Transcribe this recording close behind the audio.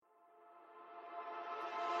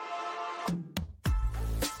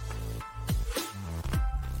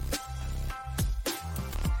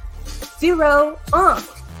Zero on.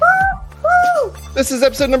 Woo! This is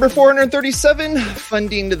episode number 437,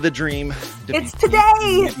 Funding the Dream. It's today!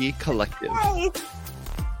 Community Collective. Yay.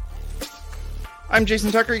 I'm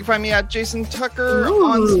Jason Tucker. You can find me at Jason Tucker Ooh.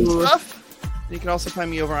 on some stuff. You can also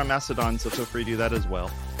find me over on Mastodon, so feel free to do that as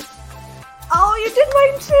well. Oh, you did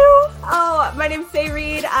mine too? Oh, my name's Say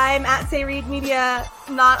Reed. I'm at Say Reed Media,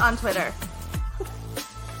 not on Twitter.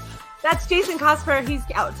 That's Jason Cosper. He's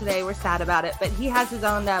out today. We're sad about it, but he has his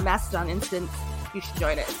own Mastodon instance. You should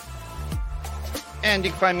join it. And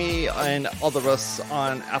you can find me and all the rest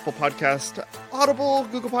on Apple Podcast, Audible,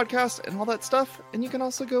 Google Podcast, and all that stuff. And you can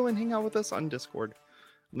also go and hang out with us on Discord.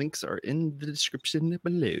 Links are in the description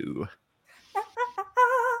below.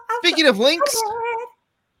 Speaking of links,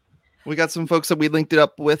 we got some folks that we linked it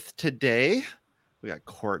up with today. We got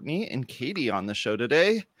Courtney and Katie on the show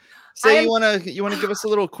today. Say you wanna give us a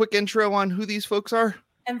little quick intro on who these folks are?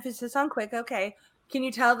 Emphasis on quick. Okay. Can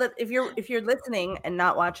you tell that if you're listening and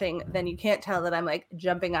not watching, then you can't tell that I'm like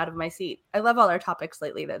jumping out of my seat. I love all our topics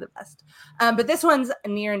lately. They're the best. But this one's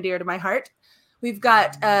near and dear to my heart. We've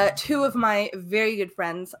got two of my very good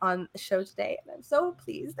friends on the show today, and I'm so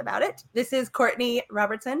pleased about it. This is Courtney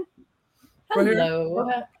Robertson. Hello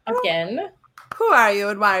again. Who are you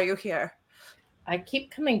and why are you here? I keep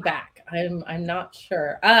coming back. I'm not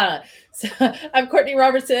sure. So I'm Courtney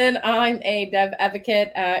Robertson. I'm a dev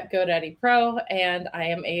advocate at GoDaddy Pro, and I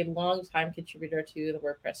am a longtime contributor to the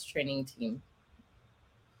WordPress training team.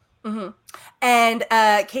 Mm-hmm. And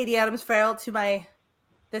Katie Adams Farrell to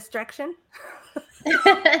this direction.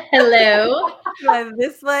 Hello.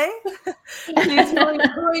 This way. Please tell me,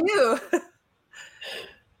 who are you?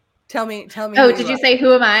 Tell me. Oh, did you say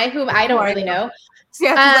who am I? Whom I don't really know.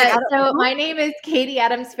 Yeah, so my name is Katie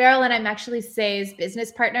Adams Farrell, and I'm actually Say's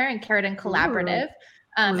business partner in Keratin Collaborative.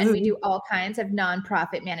 And we do all kinds of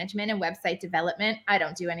nonprofit management and website development. I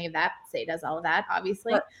don't do any of that. Say does all of that,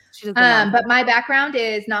 obviously. But my background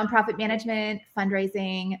is nonprofit management,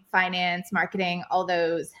 fundraising, finance, marketing, all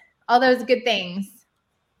those good things.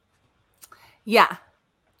 Yeah.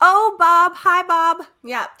 Oh, Bob. Hi, Bob.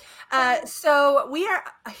 Yeah. So we are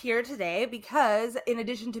here today because in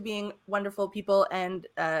addition to being wonderful people and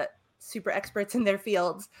super experts in their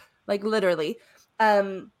fields, like literally,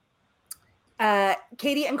 Katie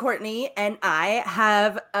and Courtney and I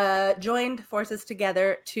have joined forces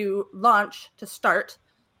together to start,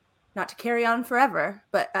 not to carry on forever,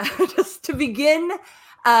 but just to begin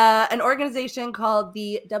an organization called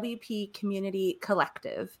the WP Community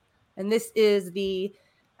Collective. And this is the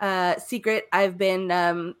secret I've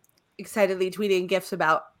been excitedly tweeting GIFs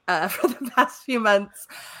about for the past few months.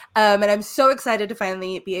 And I'm so excited to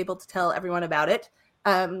finally be able to tell everyone about it.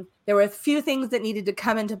 There were a few things that needed to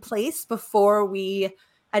come into place before we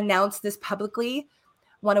announced this publicly.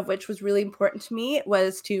 One of which was really important to me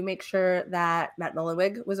was to make sure that Matt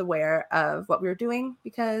Mullenweg was aware of what we were doing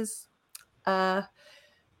because I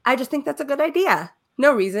just think that's a good idea.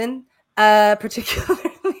 No reason, particularly.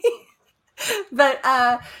 But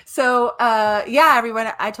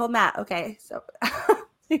everyone, I told Matt, okay, so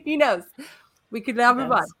he knows we could now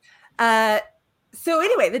move on. So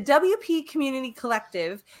anyway, the WP Community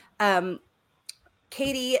Collective,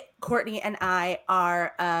 Katie, Courtney, and I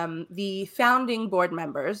are the founding board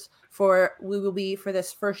members for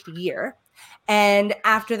this first year. And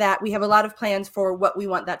after that, we have a lot of plans for what we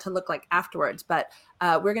want that to look like afterwards. But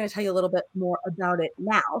we're going to tell you a little bit more about it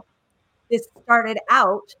now. This started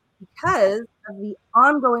out because of the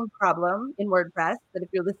ongoing problem in WordPress that if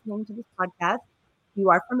you're listening to this podcast,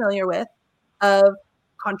 you are familiar with, of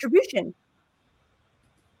contribution.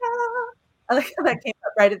 I like how that came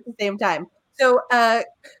up right at the same time. So,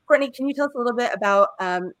 Courtney, can you tell us a little bit about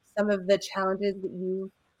some of the challenges that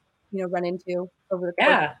you run into over the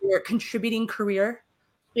course of your contributing career?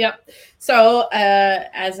 Yep. So,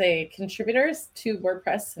 as a contributor to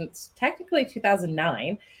WordPress since technically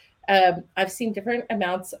 2009, I've seen different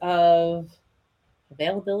amounts of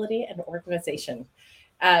availability and organization.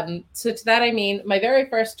 So to that, I mean, my very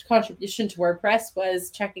first contribution to WordPress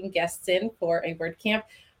was checking guests in for a WordCamp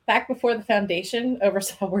back before the foundation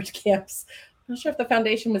oversaw WordCamps. I'm not sure if the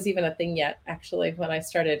foundation was even a thing yet, actually, when I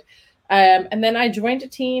started. And then I joined a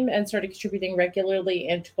team and started contributing regularly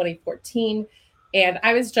in 2014. And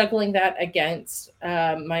I was juggling that against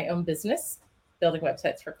my own business, building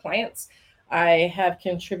websites for clients. I have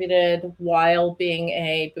contributed while being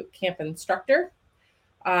a bootcamp instructor.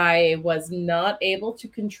 I was not able to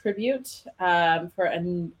contribute for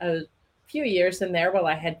a few years in there while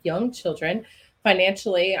I had young children.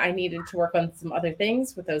 Financially, I needed to work on some other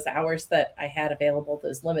things with those hours that I had available,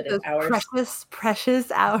 those limited hours.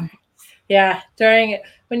 Precious hours. Yeah,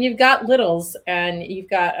 when you've got littles and you've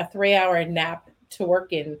got a 3-hour nap to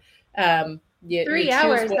work in, 3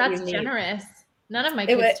 hours, that's generous. None of my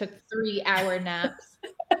kids took 3-hour naps.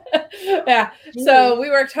 Yeah. So we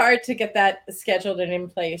worked hard to get that scheduled and in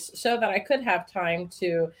place so that I could have time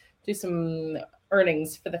to do some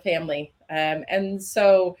earnings for the family. And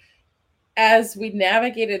so as we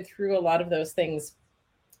navigated through a lot of those things,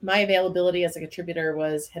 my availability as a contributor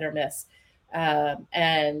was hit or miss.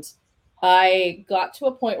 And I got to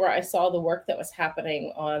a point where I saw the work that was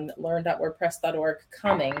happening on learn.wordpress.org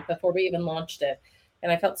coming before we even launched it.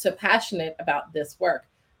 And I felt so passionate about this work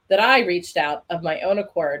that I reached out of my own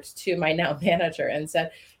accord to my now manager and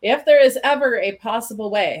said, if there is ever a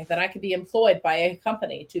possible way that I could be employed by a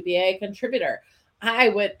company to be a contributor, I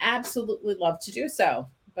would absolutely love to do so.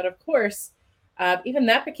 But of course, even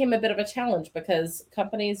that became a bit of a challenge because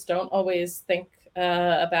companies don't always think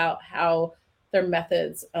about how their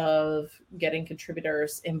methods of getting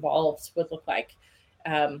contributors involved would look like.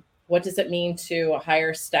 What does it mean to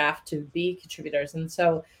hire staff to be contributors? And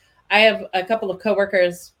so I have a couple of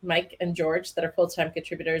coworkers, Mike and George, that are full-time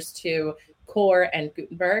contributors to Core and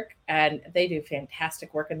Gutenberg, and they do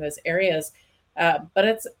fantastic work in those areas.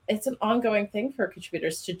 But it's an ongoing thing for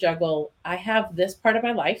contributors to juggle. I have this part of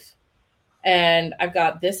my life, and I've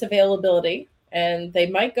got this availability, and they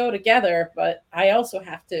might go together, but I also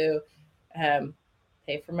have to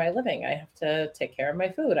pay for my living. I have to take care of my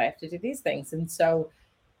food. I have to do these things. And so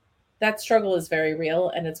that struggle is very real.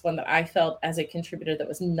 And it's one that I felt as a contributor that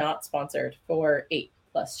was not sponsored for 8+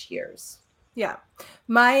 years. Yeah.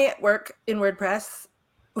 My work in WordPress,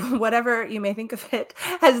 whatever you may think of it,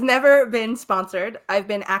 has never been sponsored. I've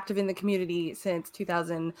been active in the community since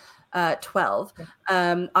 2012.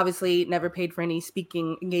 Obviously, never paid for any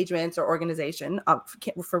speaking engagements or organization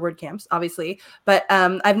for WordCamps, obviously. But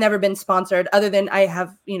I've never been sponsored other than I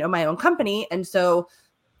have, my own company. And so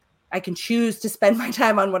I can choose to spend my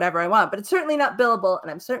time on whatever I want, but it's certainly not billable and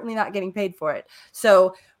I'm certainly not getting paid for it.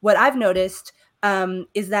 So what I've noticed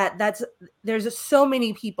is that there's so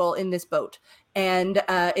many people in this boat, and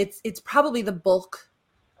it's probably the bulk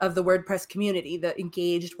of the WordPress community, the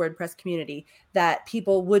engaged WordPress community, that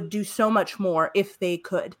people would do so much more if they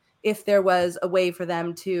could, if there was a way for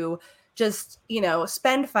them to just,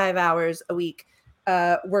 spend 5 hours a week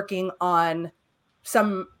working on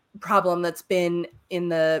some problem that's been in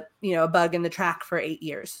the, a bug in the track for 8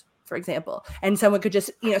 years, for example. And someone could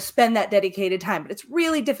just, spend that dedicated time. But it's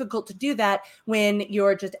really difficult to do that when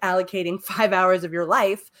you're just allocating 5 hours of your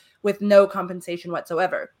life with no compensation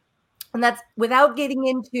whatsoever. And that's without getting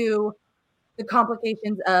into the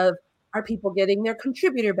complications of, are people getting their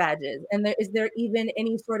contributor badges? And is there even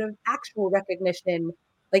any sort of actual recognition,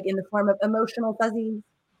 like in the form of emotional fuzzies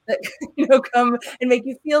that come and make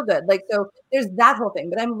you feel good? Like, so there's that whole thing.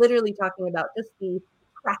 But I'm literally talking about just the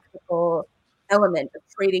practical element of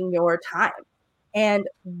trading your time. And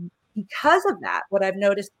because of that, what I've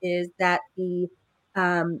noticed is that the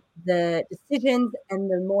decisions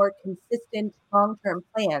and the more consistent long-term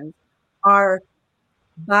plans are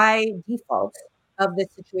by default of this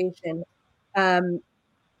situation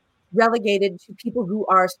relegated to people who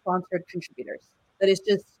are sponsored contributors. That is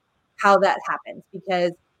just how that happens,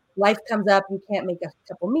 because life comes up, you can't make a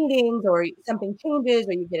couple meetings, or something changes,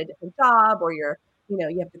 or you get a different job, or you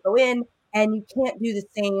have to go in, and you can't do the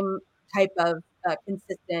same type of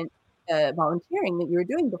consistent volunteering that you were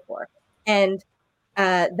doing before. And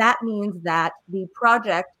that means that the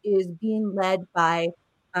project is being led by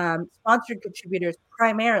sponsored contributors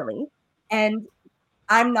primarily. And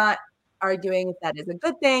I'm not arguing if that is a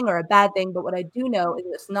good thing or a bad thing, but what I do know is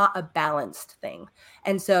it's not a balanced thing.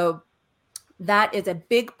 And so that is a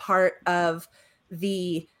big part of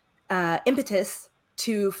the impetus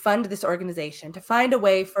to fund this organization, to find a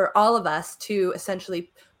way for all of us to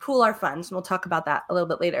essentially pool our funds. And we'll talk about that a little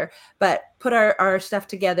bit later, but put our stuff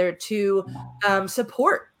together to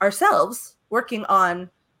support ourselves working on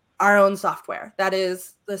our own software. That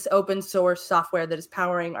is this open source software that is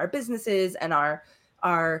powering our businesses and our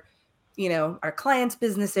clients'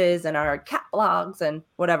 businesses and our cat blogs and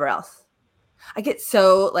whatever else. I get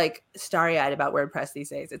so starry-eyed about WordPress these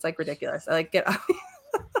days. It's ridiculous. I get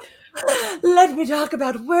let me talk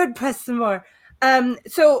about WordPress some more.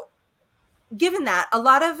 So given that, a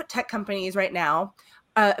lot of tech companies right now,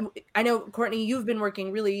 I know, Courtney, you've been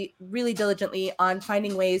working really, really diligently on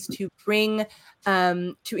finding ways to bring,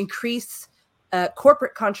 to increase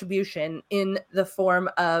corporate contribution in the form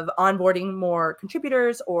of onboarding more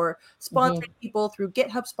contributors or sponsoring people through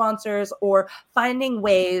GitHub sponsors, or finding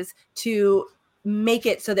ways to make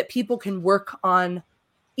it so that people can work on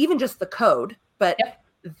even just the code, but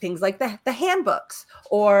things like the handbooks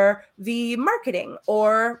or the marketing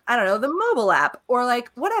or I don't know, the mobile app or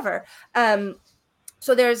like whatever.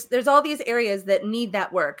 So there's all these areas that need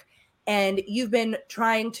that work. And you've been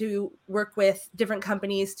trying to work with different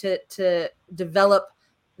companies to develop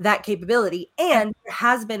that capability. And there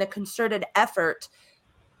has been a concerted effort,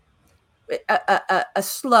 a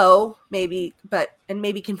slow maybe, and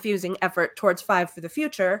maybe confusing effort towards Five for the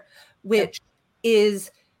Future, which is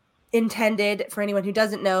intended, for anyone who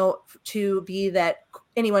doesn't know, to be that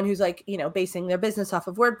anyone who's like, basing their business off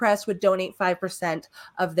of WordPress would donate 5%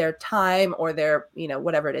 of their time or their,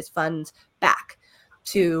 whatever it is, funds back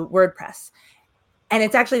to WordPress. And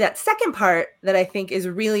it's actually that second part that I think is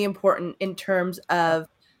really important in terms of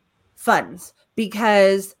funds,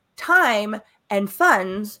 because time and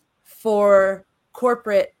funds for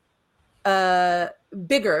corporate,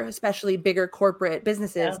 especially bigger corporate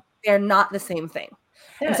businesses, they're not the same thing.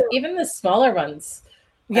 Yeah, so, even the smaller ones.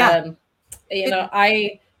 Yeah.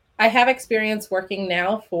 I have experience working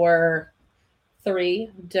now for 3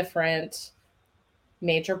 different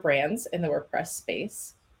major brands in the WordPress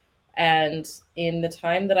space. And in the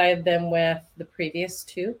time that I've been with the previous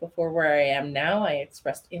 2, before where I am now, I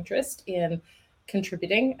expressed interest in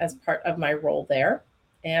contributing as part of my role there.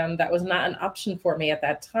 And that was not an option for me at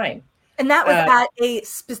that time. And that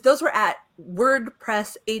was those were at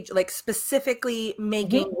WordPress age, like specifically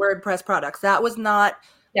making WordPress products. That was not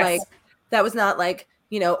like,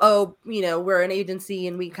 we're an agency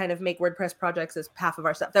and we kind of make WordPress projects as half of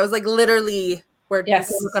our stuff. That was like literally where you can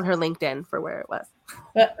look on her LinkedIn for where it was.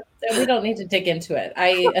 But we don't need to dig into it.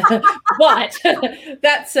 But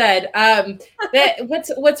that said,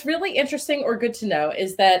 what's really interesting or good to know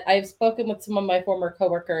is that I've spoken with some of my former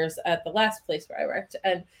coworkers at the last place where I worked,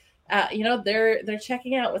 and they're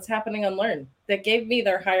checking out what's happening on Learn. They gave me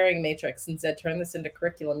their hiring matrix and said, turn this into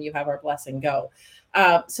curriculum. You have our blessing, go.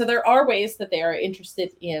 So there are ways that they are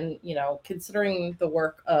interested in, considering the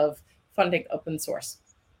work of funding open source.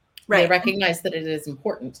 Right. They recognize that it is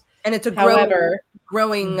important. And it's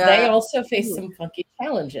growing. They also face some funky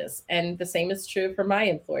challenges. And the same is true for my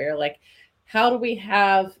employer. Like, how do we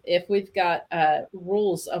have, if we've got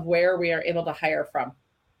rules of where we are able to hire from?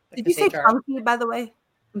 Did you say funky, by the way?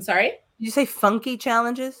 I'm sorry? Did you say funky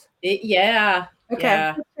challenges? Yeah.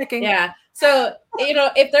 Okay. Yeah. So,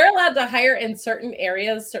 if they're allowed to hire in certain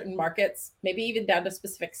areas, certain markets, maybe even down to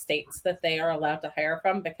specific states that they are allowed to hire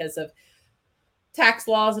from because of tax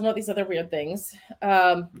laws and all these other weird things,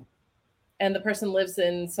 and the person lives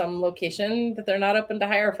in some location that they're not open to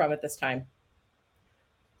hire from at this time,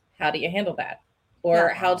 how do you handle that? Or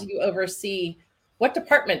how do you oversee what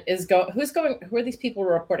department is who are these people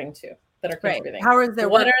reporting to that are contributing? How is their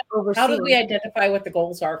work how do we identify what the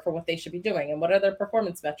goals are for what they should be doing and what are their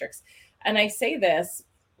performance metrics? And I say this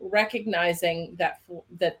recognizing that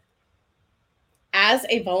as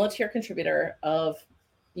a volunteer contributor of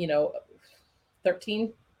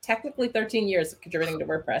 13 years of contributing to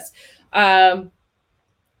WordPress,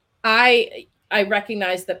 I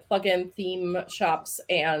recognize that plugin theme shops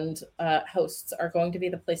and hosts are going to be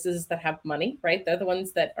the places that have money, right? They're the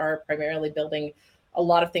ones that are primarily building a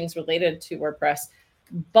lot of things related to WordPress.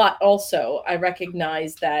 But also, I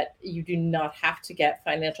recognize that you do not have to get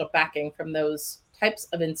financial backing from those types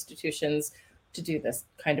of institutions to do this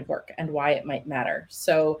kind of work and why it might matter.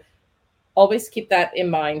 So always keep that in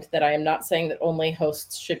mind, that I am not saying that only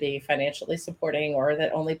hosts should be financially supporting, or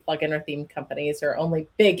that only plugin or theme companies or only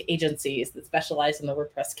big agencies that specialize in the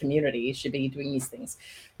WordPress community should be doing these things.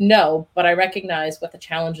 No, but I recognize what the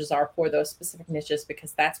challenges are for those specific niches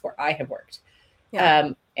because that's where I have worked.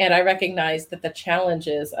 Yeah. And I recognize that the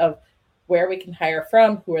challenges of where we can hire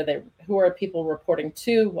from, who are people reporting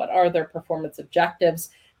to, what are their performance objectives,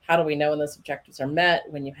 how do we know when those objectives are met,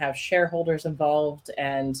 when you have shareholders involved,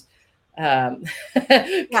 and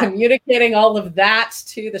communicating all of that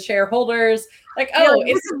to the shareholders, like,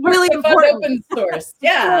 it's really important. Open source.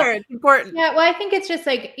 Yeah, it's important. Yeah, well, I think it's just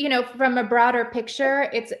like, from a broader picture,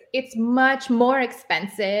 it's much more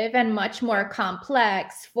expensive and much more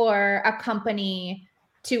complex for a company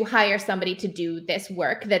to hire somebody to do this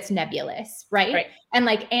work that's nebulous, right? And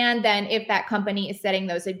then if that company is setting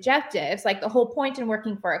those objectives, like the whole point in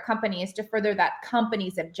working for a company is to further that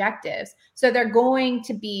company's objectives. So they're going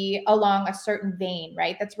to be along a certain vein,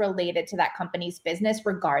 right? That's related to that company's business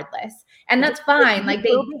regardless. And that's fine. Like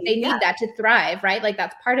they need that to thrive, right? Like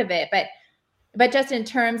that's part of it. But just in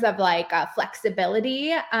terms of like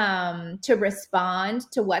flexibility to respond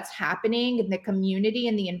to what's happening in the community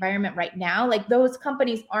and the environment right now, like those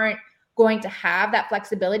companies aren't going to have that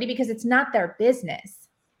flexibility because it's not their business.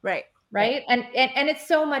 Right. right? And it's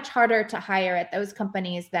so much harder to hire at those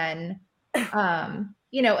companies than,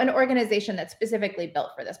 you know, an organization that's specifically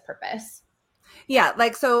built for this purpose. Yeah,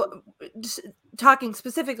 like, so just talking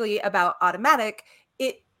specifically about Automatic,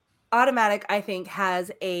 Automatic, I think,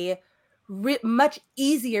 has a much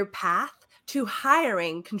easier path to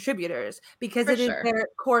hiring contributors because For it is sure. their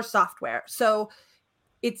core software. So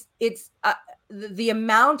it's the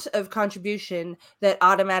amount of contribution that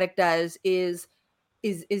Automatic does is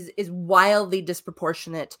wildly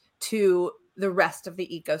disproportionate to the rest of the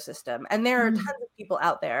ecosystem. And there are tons of people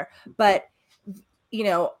out there, but you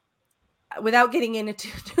know, without getting into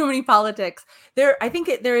too many politics, I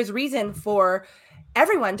think there is reason for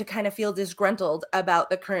everyone to kind of feel disgruntled about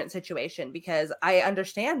the current situation, because I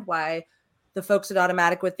understand why the folks at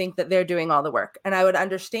Automatic would think that they're doing all the work. And I would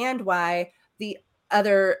understand why the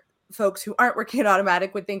other folks who aren't working at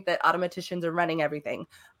Automatic would think that automaticians are running everything.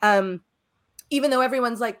 Even though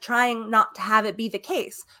everyone's like trying not to have it be the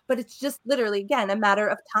case, but it's just literally, again, a matter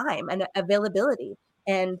of time and availability.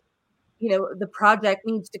 And, you know, the project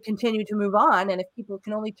needs to continue to move on. And if people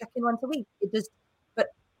can only check in once a week, but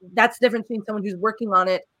that's the difference between someone who's working on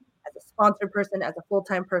it as a sponsored person, as a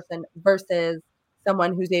full-time person, versus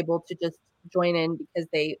someone who's able to just join in because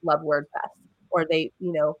they love WordPress, or they,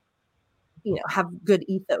 you know, have good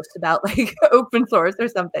ethos about like open source or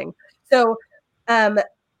something. So,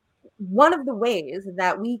 one of the ways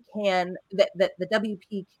that we can, that the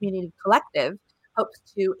WP Community Collective hopes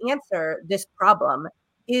to answer this problem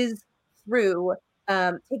is through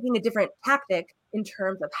taking a different tactic in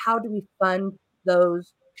terms of how do we fund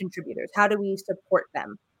those contributors? How do we support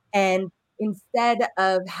them? And instead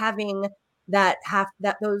of having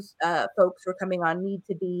those folks who are coming on need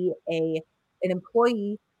to be an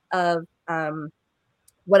employee of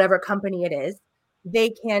whatever company it is, they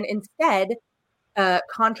can instead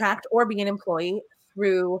contract or be an employee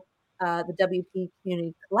through the WP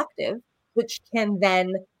Community Collective, which can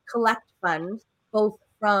then collect funds both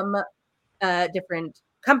from different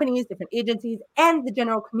companies, different agencies, and the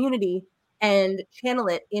general community, and channel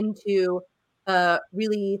it into a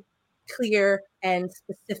really clear and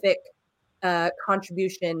specific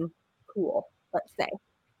contribution pool, let's say.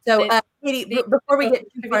 So, Katie, before we get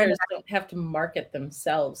too far, don't have to market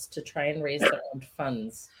themselves to try and raise their own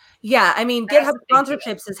funds. Yeah, I mean, GitHub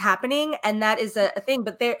sponsorships is happening, and that is a thing.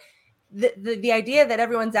 But the idea that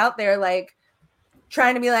everyone's out there like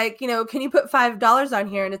trying to be like, you know, can you put $5 on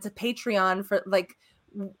here and it's a Patreon for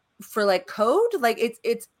like code? Like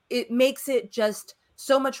it makes it just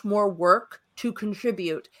so much more work to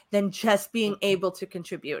contribute than just being able to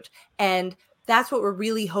contribute, and that's what we're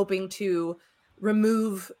really hoping to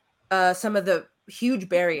remove some of the huge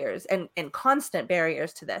barriers and constant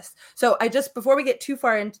barriers to this. So before we get too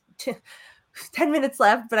far into 10 minutes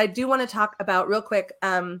left, but I do want to talk about real quick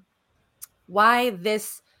why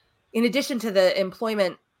this, in addition to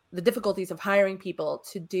the difficulties of hiring people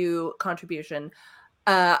to do contribution,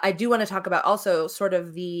 I do want to talk about also sort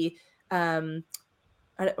of the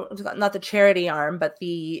not the charity arm, but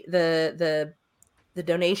the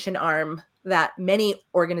donation arm that many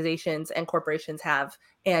organizations and corporations have.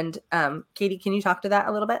 And Katie, can you talk to that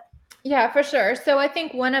a little bit? Yeah, for sure. So I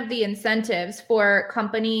think one of the incentives for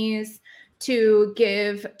companies to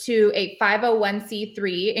give to a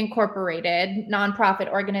 501c3 incorporated nonprofit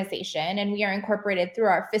organization, and we are incorporated through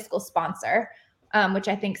our fiscal sponsor, which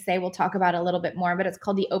I think Say will talk about a little bit more, but it's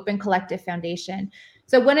called the Open Collective Foundation.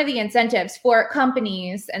 So one of the incentives for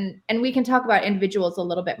companies, and we can talk about individuals a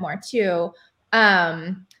little bit more too,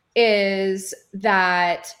 is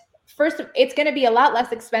that first, it's going to be a lot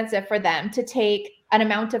less expensive for them to take an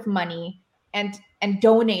amount of money and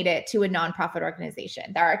donate it to a nonprofit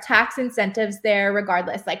organization. There are tax incentives there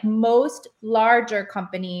regardless. Like most larger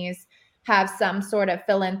companies have some sort of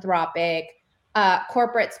philanthropic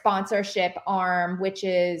corporate sponsorship arm, which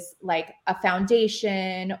is like a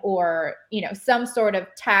foundation or, you know, some sort of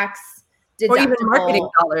tax deductible. Or even marketing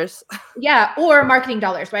dollars. Yeah, or marketing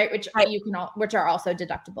dollars, right? Which right. which are also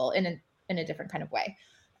deductible in a different kind of way.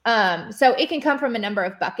 So it can come from a number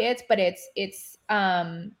of buckets, but it's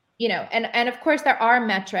you know, and of course there are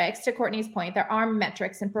metrics, to Courtney's point, there are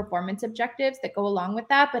metrics and performance objectives that go along with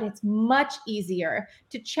that, but it's much easier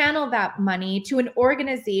to channel that money to an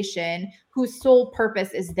organization whose sole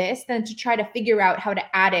purpose is this than to try to figure out how to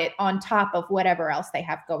add it on top of whatever else they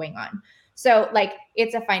have going on. So like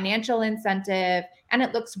it's a financial incentive and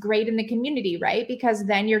it looks great in the community, right? Because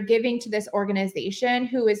then you're giving to this organization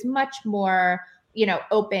who is much more, you know,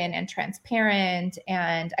 open and transparent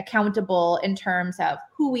and accountable in terms of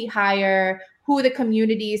who we hire, who the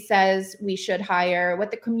community says we should hire,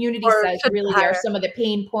 what the community says really are some of the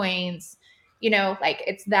pain points. like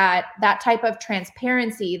it's that type of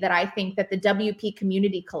transparency that I think that the WP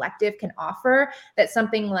Community Collective can offer, that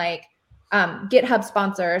something like GitHub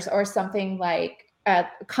sponsors or something like a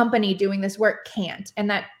company doing this work can't. And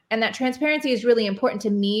that transparency is really important to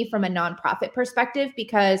me from a nonprofit perspective,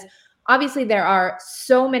 because obviously there are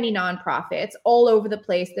so many nonprofits all over the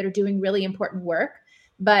place that are doing really important work.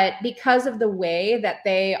 But because of the way that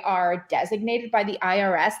they are designated by the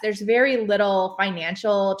IRS, there's very little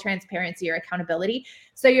financial transparency or accountability.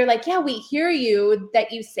 So you're like, yeah, we hear you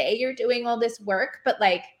that you say you're doing all this work, but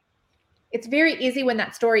like, it's very easy when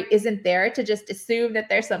that story isn't there to just assume that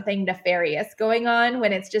there's something nefarious going on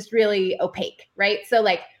when it's just really opaque, right? So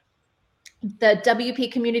like the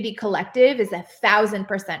WP Community Collective is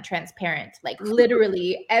 1,000% transparent. Like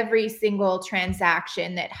literally every single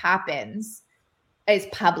transaction that happens is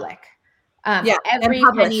public. Every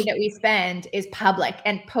penny that we spend is public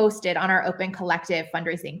and posted on our Open Collective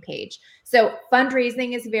fundraising page. So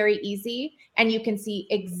fundraising is very easy, and you can see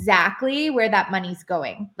exactly where that money's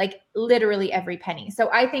going, like literally every penny. So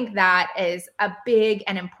I think that is a big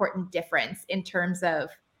and important difference in terms of,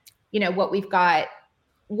 what we've got,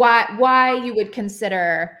 why you would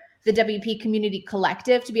consider the WP Community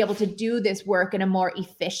Collective to be able to do this work in a more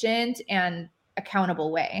efficient and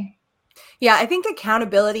accountable way. Yeah, I think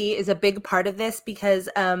accountability is a big part of this, because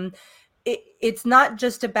it's not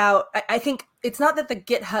just about, I think it's not that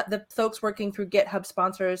the folks working through GitHub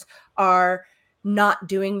sponsors are not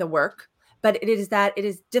doing the work, but it is that it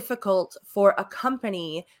is difficult for a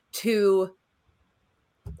company to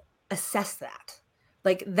assess that.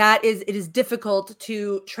 Like it is difficult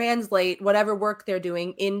to translate whatever work they're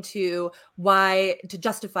doing into to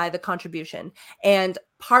justify the contribution. And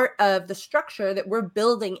part of the structure that we're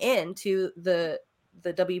building into the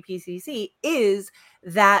WPCC is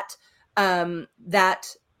that kind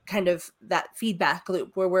of that feedback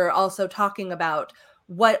loop, where we're also talking about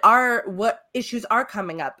what issues are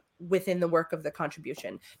coming up within the work of the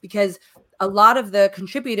contribution, because a lot of the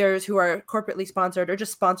contributors who are corporately sponsored or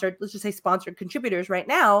just sponsored, let's just say sponsored contributors right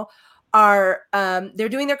now, are they're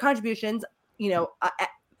doing their contributions.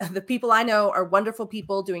 The people I know are wonderful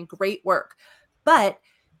people doing great work, but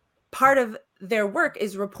part of their work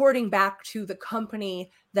is reporting back to the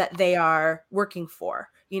company that they are working for.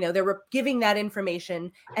 They're giving that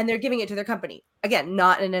information and they're giving it to their company. Again,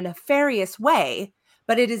 not in a nefarious way,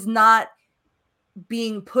 but it is not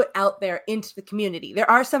being put out there into the community. There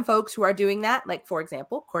are some folks who are doing that. Like, for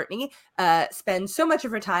example, Courtney spends so much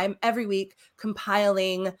of her time every week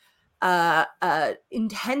compiling an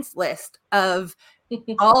intense list of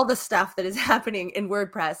all the stuff that is happening in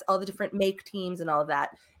WordPress, all the different make teams and all of that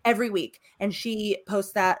every week. And she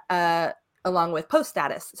posts that along with post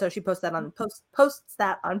status. So she posts that on posts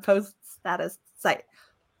that on post status site.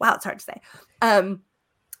 Wow, it's hard to say.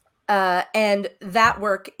 And that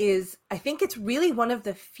work is, I think it's really one of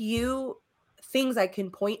the few things I can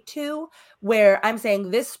point to where I'm saying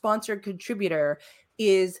this sponsored contributor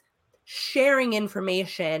is sharing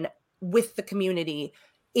information with the community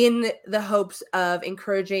in the hopes of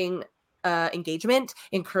encouraging engagement,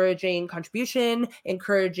 encouraging contribution,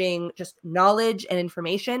 encouraging just knowledge and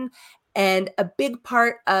information. And a big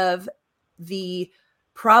part of the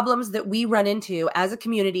problems that we run into as a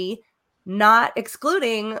community, not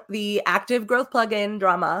excluding the active growth plugin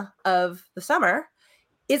drama of the summer,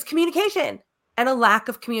 is communication and a lack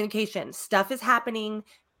of communication. Stuff is happening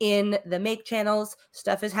in the make channels,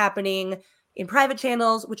 stuff is happening in private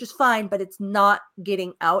channels, which is fine, but it's not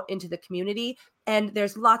getting out into the community. And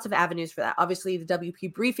there's lots of avenues for that. Obviously, the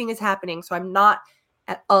WP briefing is happening, so I'm not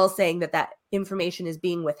at all saying that information is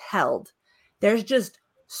being withheld. There's just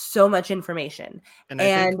so much information. And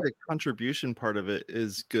I think the contribution part of it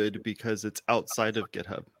is good because it's outside of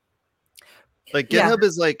GitHub. Like GitHub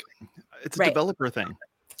is like, it's a developer thing.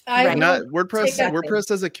 Not WordPress.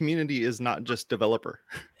 WordPress as a community is not just developer.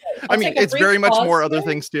 I mean, it's very much more other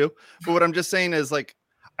things too. But what I'm just saying is, like,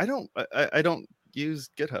 I don't use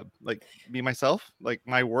GitHub, like me myself, like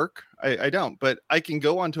my work. I don't, but I can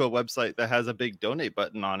go onto a website that has a big donate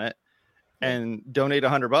button on it and donate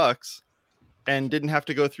 $100 and didn't have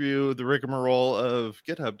to go through the rigmarole of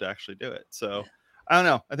GitHub to actually do it. So I don't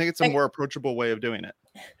know. I think it's a more approachable way of doing it.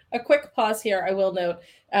 A quick pause here. I will note,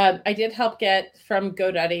 I did help get from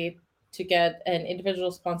GoDaddy to get an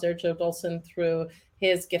individual sponsor, Joe Dolson, through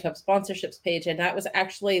his GitHub sponsorships page. And that was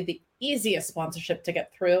actually the easiest sponsorship to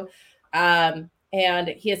get through. And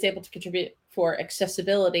he is able to contribute for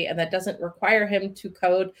accessibility, and that doesn't require him to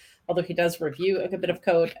code, although he does review a good bit of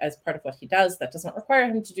code as part of what he does. That doesn't require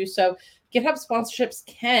him to do so. GitHub sponsorships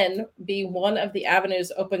can be one of the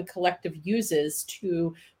avenues Open Collective uses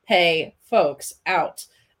to pay folks out.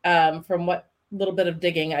 From what little bit of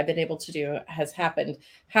digging I've been able to do has happened.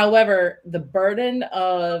 However, the burden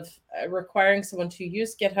of requiring someone to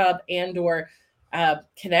use GitHub and or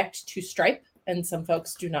connect to Stripe, and some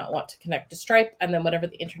folks do not want to connect to Stripe, and then whatever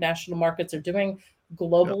the international markets are doing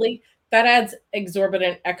globally, that adds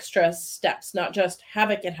exorbitant extra steps, not just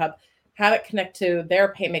have it GitHub, have it connect to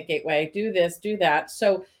their payment gateway, do this, do that.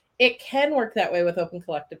 So it can work that way with Open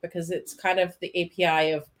Collective because it's kind of the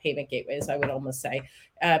API of payment gateways, I would almost say.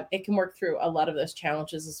 It can work through a lot of those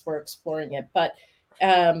challenges as we're exploring it. But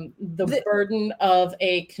the burden of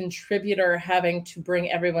a contributor having to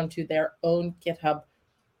bring everyone to their own GitHub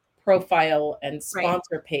profile and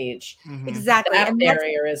sponsor page, exactly, that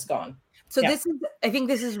barrier is gone. So I think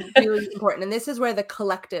this is really important, and this is where the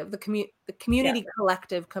collective, the community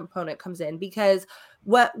collective component comes in, because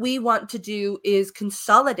what we want to do is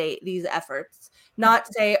consolidate these efforts, not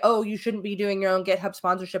say, oh, you shouldn't be doing your own GitHub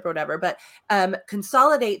sponsorship or whatever, but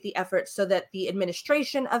consolidate the efforts so that the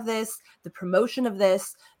administration of this, the promotion of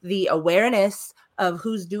this, the awareness of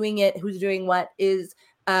who's doing it, who's doing what is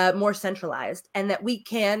more centralized, and that we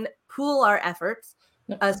can pool our efforts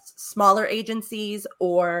as smaller agencies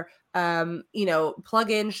or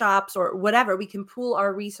plug-in shops or whatever. We can pool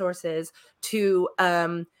our resources to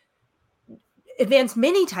advance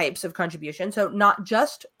many types of contribution. So not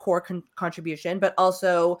just core contribution, but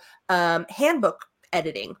also handbook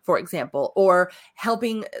editing, for example, or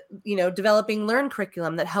helping, developing Learn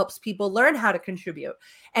curriculum that helps people learn how to contribute.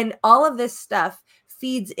 And all of this stuff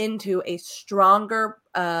feeds into a stronger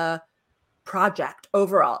project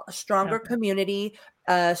overall, a stronger community,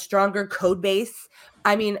 a stronger code base.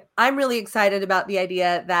 I mean, I'm really excited about the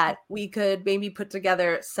idea that we could maybe put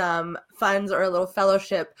together some funds or a little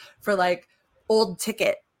fellowship for like old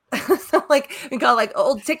ticket. So like we call it like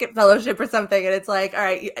old ticket fellowship or something. And it's like, all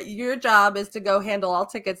right, your job is to go handle all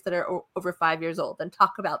tickets that are over 5 years old and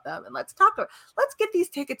talk about them. And let's get these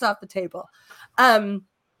tickets off the table.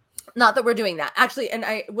 Not that we're doing that actually.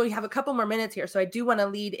 And we have a couple more minutes here. So I do want to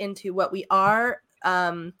lead into what we are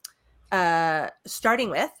starting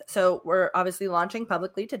with. So we're obviously launching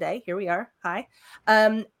publicly today. Here we are. Hi.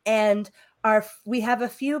 And we have a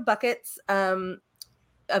few buckets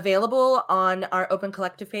available on our Open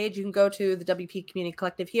Collective page. You can go to the WP Community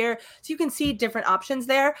Collective here, so you can see different options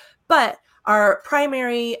there. But our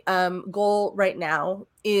primary goal right now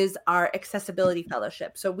is our accessibility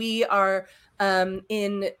fellowship. So we are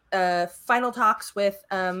in final talks with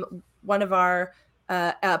one of our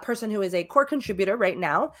a person who is a core contributor right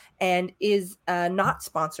now and is not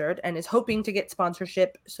sponsored and is hoping to get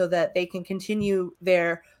sponsorship so that they can continue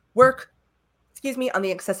their work on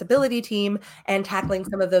the accessibility team and tackling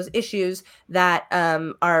some of those issues that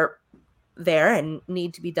are there and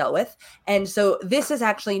need to be dealt with. And so this is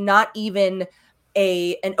actually not even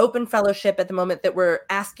an open fellowship at the moment that we're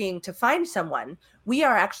asking to find someone. We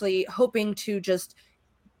are actually hoping to just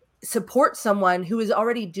support someone who is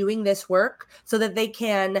already doing this work so that they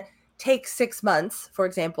can take 6 months, for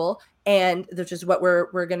example, and which is what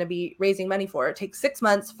we're going to be raising money for. It takes 6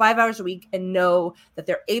 months, 5 hours a week, and know that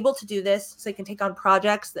they're able to do this so they can take on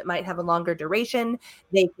projects that might have a longer duration.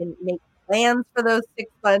 They can make plans for those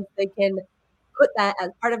 6 months. They can put that as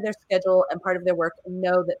part of their schedule and part of their work and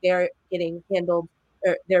know that they're getting handled,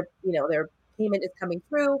 or their payment is coming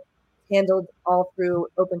through, handled all through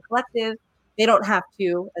Open Collective. They don't have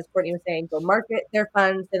to, as Courtney was saying, go market their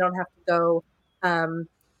funds. They don't have to go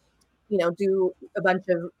do a bunch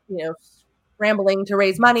of, scrambling to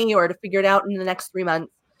raise money or to figure it out in the next 3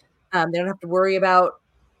 months. They don't have to worry about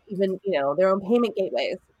even, their own payment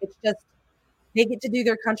gateways. It's just, they get to do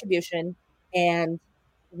their contribution and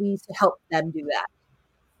we help them do that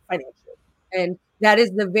financially. And that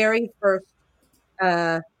is the very first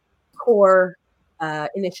core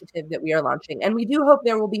initiative that we are launching. And we do hope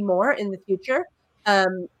there will be more in the future.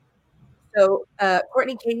 So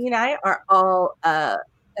Courtney, Katie, and I are all, as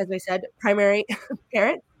I said, primary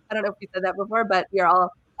parents. I don't know if we said that before, but we are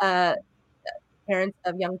all parents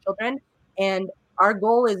of young children. And our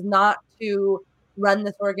goal is not to run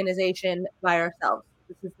this organization by ourselves.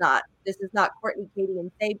 This is not Courtney, Katie,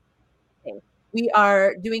 and Say thing. We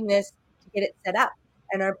are doing this to get it set up.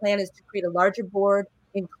 And our plan is to create a larger board,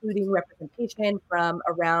 including representation from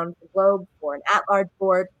around the globe for an at-large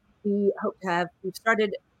board. We've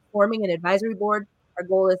started forming an advisory board. Our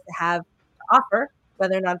goal is to offer,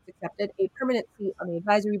 whether or not it's accepted, a permanent seat on the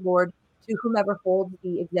advisory board to whomever holds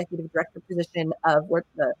the executive director position of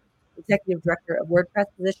the executive director of WordPress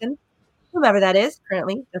position, whomever that is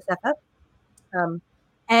currently, Josefa.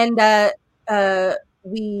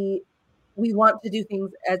 We want to do things,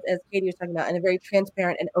 as Katie was talking about, in a very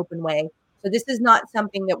transparent and open way. So this is not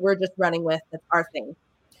something that we're just running with. That's our thing.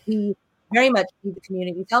 We very much need the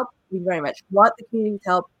community's help. We very much want the community's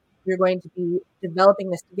help. We're going to be developing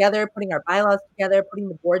this together, putting our bylaws together, putting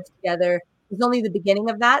the boards together. It's only the beginning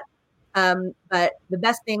of that. But the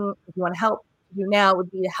best thing, if you want to help do now,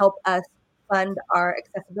 would be to help us fund our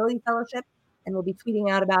accessibility fellowship. And we'll be tweeting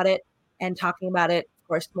out about it and talking about it, of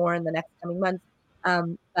course, more in the next coming months.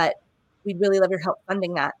 But we'd really love your help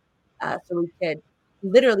funding that so we could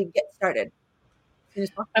literally get started.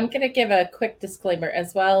 I'm going to give a quick disclaimer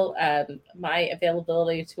as well. My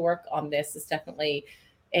availability to work on this is definitely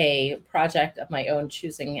a project of my own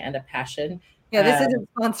choosing and a passion. Yeah, this isn't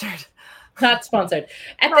sponsored. Not sponsored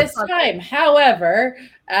at this time. However,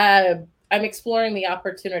 I'm exploring the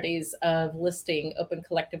opportunities of listing Open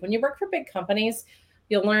Collective. When you work for big companies,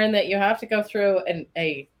 you'll learn that you have to go through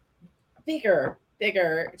a bigger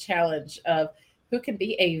challenge of who can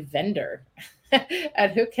be a vendor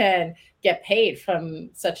and who can get paid from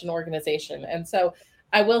such an organization. And so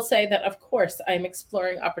I will say that, of course, I'm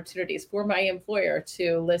exploring opportunities for my employer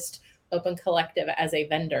to list Open Collective as a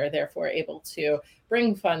vendor, therefore able to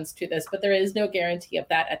bring funds to this. But there is no guarantee of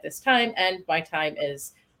that at this time. And my time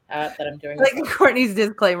is that I'm doing. Like Courtney's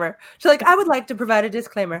disclaimer. She's like, I would like to provide a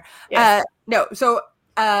disclaimer. Yes. No, so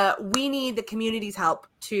we need the community's help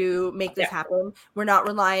to make this happen. We're not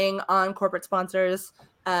relying on corporate sponsors.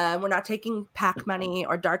 We're not taking PAC money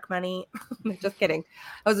or dark money. Just kidding.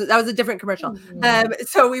 That was a different commercial.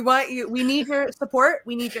 So we need your support.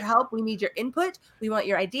 We need your help. We need your input. We want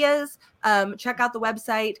your ideas. Check out the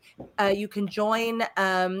website. You can join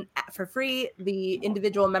for free. The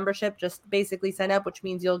individual membership, just basically sign up, which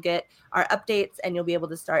means you'll get our updates and you'll be able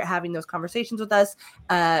to start having those conversations with us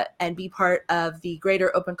and be part of the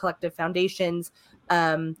Greater Open Collective Foundation's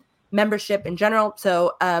membership in general.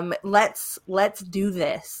 So let's do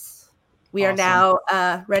this. We are now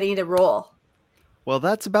ready to roll. Well,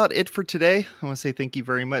 that's about it for today. I want to say thank you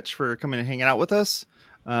very much for coming and hanging out with us.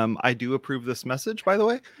 I do approve this message, by the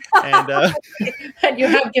way. And, and you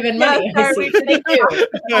have given money. Thank you.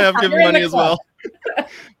 I have given money as well.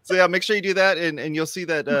 So yeah, make sure you do that, and you'll see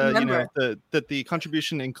that that the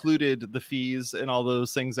contribution included the fees and all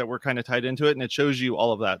those things that were kind of tied into it, and it shows you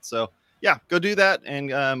all of that. So yeah, go do that,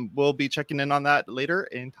 and we'll be checking in on that later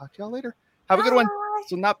and talk to y'all later. Have a good one.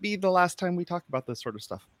 This will not be the last time we talk about this sort of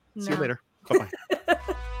stuff. No. See you later. Bye-bye.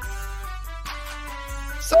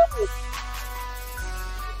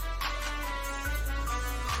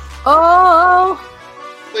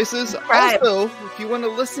 Places. Also, if you want to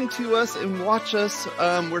listen to us and watch us,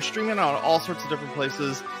 we're streaming on all sorts of different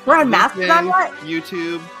places. We're on Mastodon,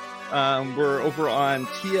 YouTube. We're over on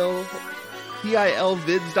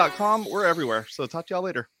TILvids.com. We're everywhere. So talk to y'all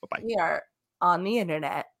later. Bye-bye. We are on the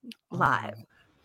internet live.